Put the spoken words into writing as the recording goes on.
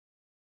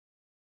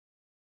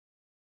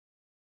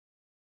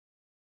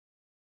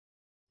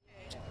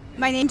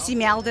My name's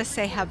Imelda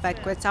Ceja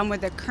Butkwitz. I'm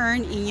with the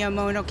Kern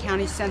Inyo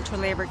County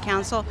Central Labor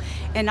Council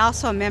and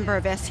also a member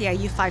of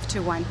SEIU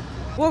 521.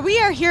 Well, we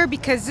are here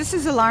because this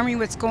is alarming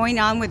what's going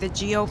on with the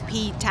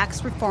GOP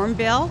tax reform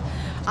bill.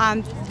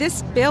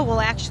 This bill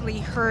will actually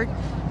hurt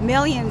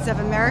millions of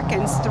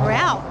Americans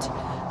throughout.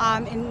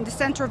 In the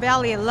Central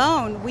Valley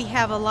alone, we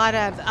have a lot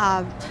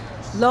of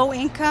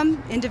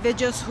low-income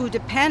individuals who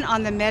depend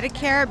on the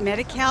Medicare,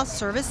 Medi-Cal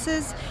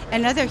services,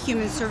 and other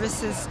human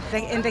services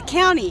in the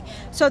county.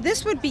 So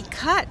this would be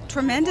cut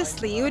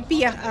tremendously. It would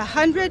be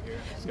 $100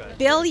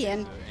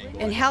 billion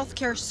in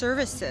healthcare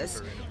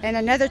services and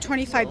another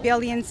 $25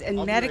 billion in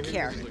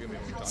Medicare.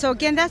 So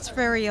again, that's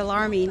very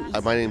alarming.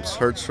 My name's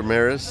Hertz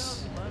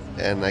Ramirez,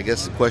 and I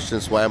guess the question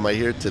is, why am I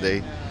here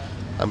today?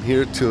 I'm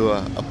here to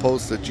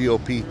oppose the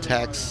GOP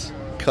tax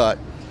cut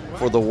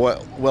for the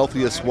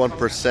wealthiest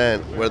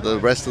 1%, where the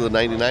rest of the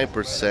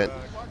 99%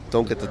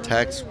 don't get the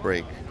tax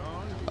break.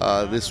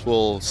 This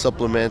will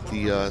supplement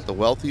the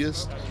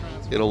wealthiest.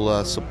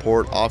 It'll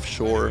support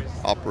offshore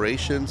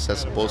operations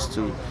as opposed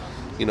to,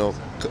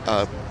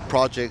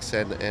 projects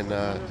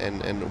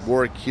and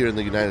work here in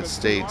the United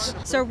States.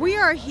 So we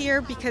are here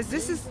because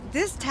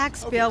this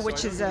tax bill,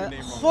 which is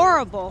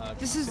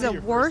this is the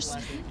worst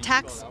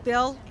tax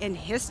bill in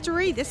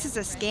history. This is a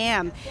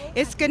scam.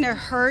 It's going to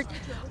hurt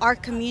our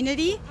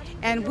community,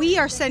 and we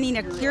are sending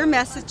a clear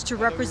message to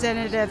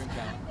Representative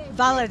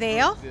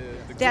Valadao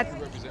that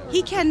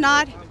he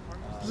cannot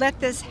let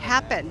this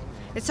happen.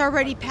 It's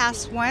already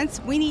passed once.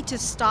 We need to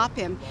stop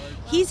him.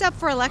 He's up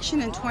for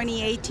election in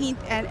 2018,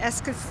 and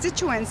as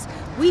constituents,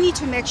 we need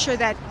to make sure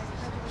that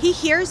he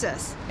hears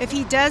us. If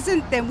he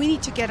doesn't, then we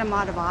need to get him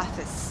out of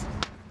office.